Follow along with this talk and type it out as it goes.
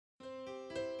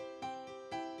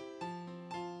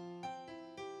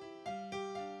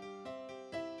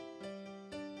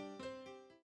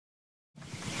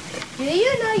Do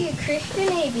you know your Christian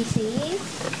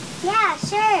ABCs? Yeah,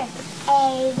 sure.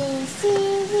 A, B, C,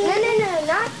 D. No,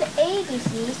 not the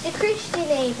ABCs, the Christian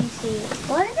ABCs.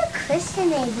 What are the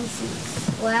Christian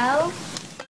ABCs? Well,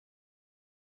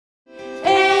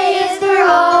 A is for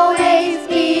always,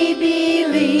 B,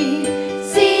 believe.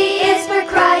 C is for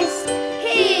Christ,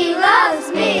 He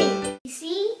loves me.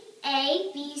 C, A,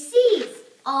 B, C's.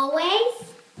 Always,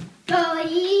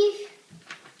 believe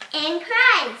in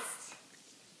Christ.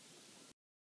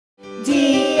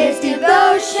 D is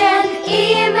devotion,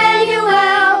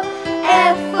 Emmanuel.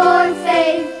 F for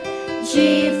faith,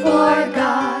 G for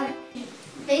God.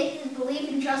 Faith is belief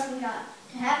and trust in God.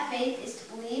 To have faith is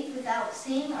to believe without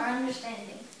seeing or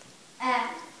understanding.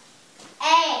 F.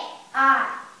 A,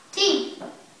 I. T.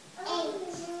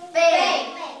 faith.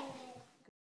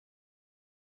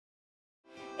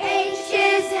 H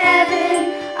is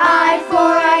heaven, I for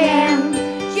I am.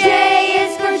 J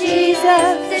is for Jesus,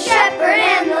 the shepherd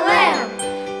and the lamb.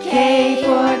 K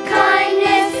for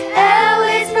kindness, L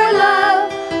is for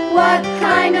love. What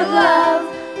kind of love?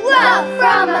 Love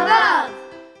from above.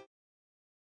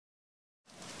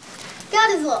 God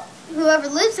is love. Whoever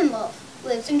lives in love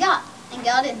lives in God, and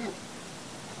God in him.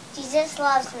 Jesus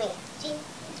loves me.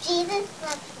 Jesus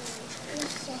loves me.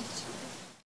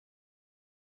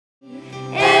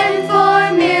 N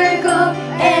for miracle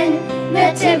and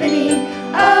nativity.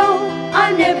 O,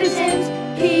 omnipotent.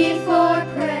 P for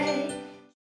pray.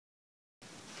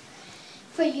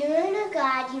 For you to know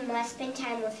God, you must spend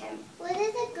time with Him. What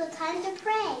is a good time to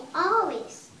pray?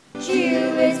 Always. Q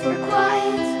is for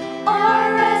quiet,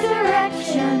 R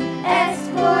resurrection, S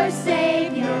for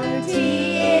Savior,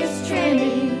 T is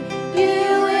Trinity,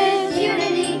 U is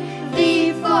unity,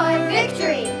 V for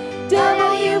victory,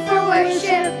 W for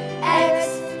worship,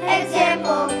 X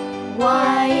example,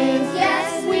 Y is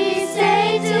yes we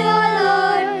say to our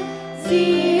Lord,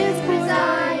 Z is for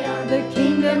Zion, the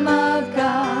kingdom of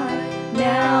God.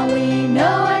 Now we know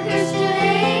our Christian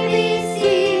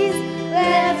ABCs,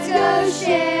 let's go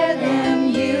share them,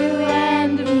 you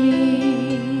and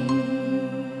me.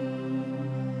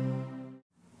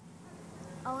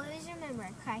 Always remember,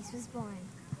 Christ was born.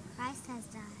 Christ has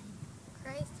died.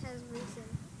 Christ has risen.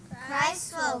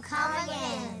 Christ will come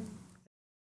again.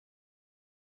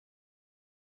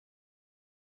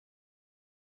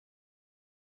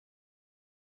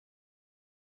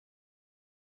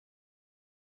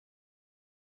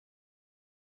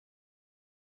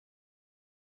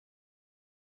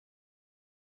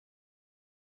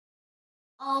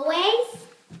 Always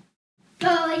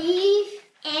believe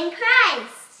in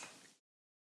Christ.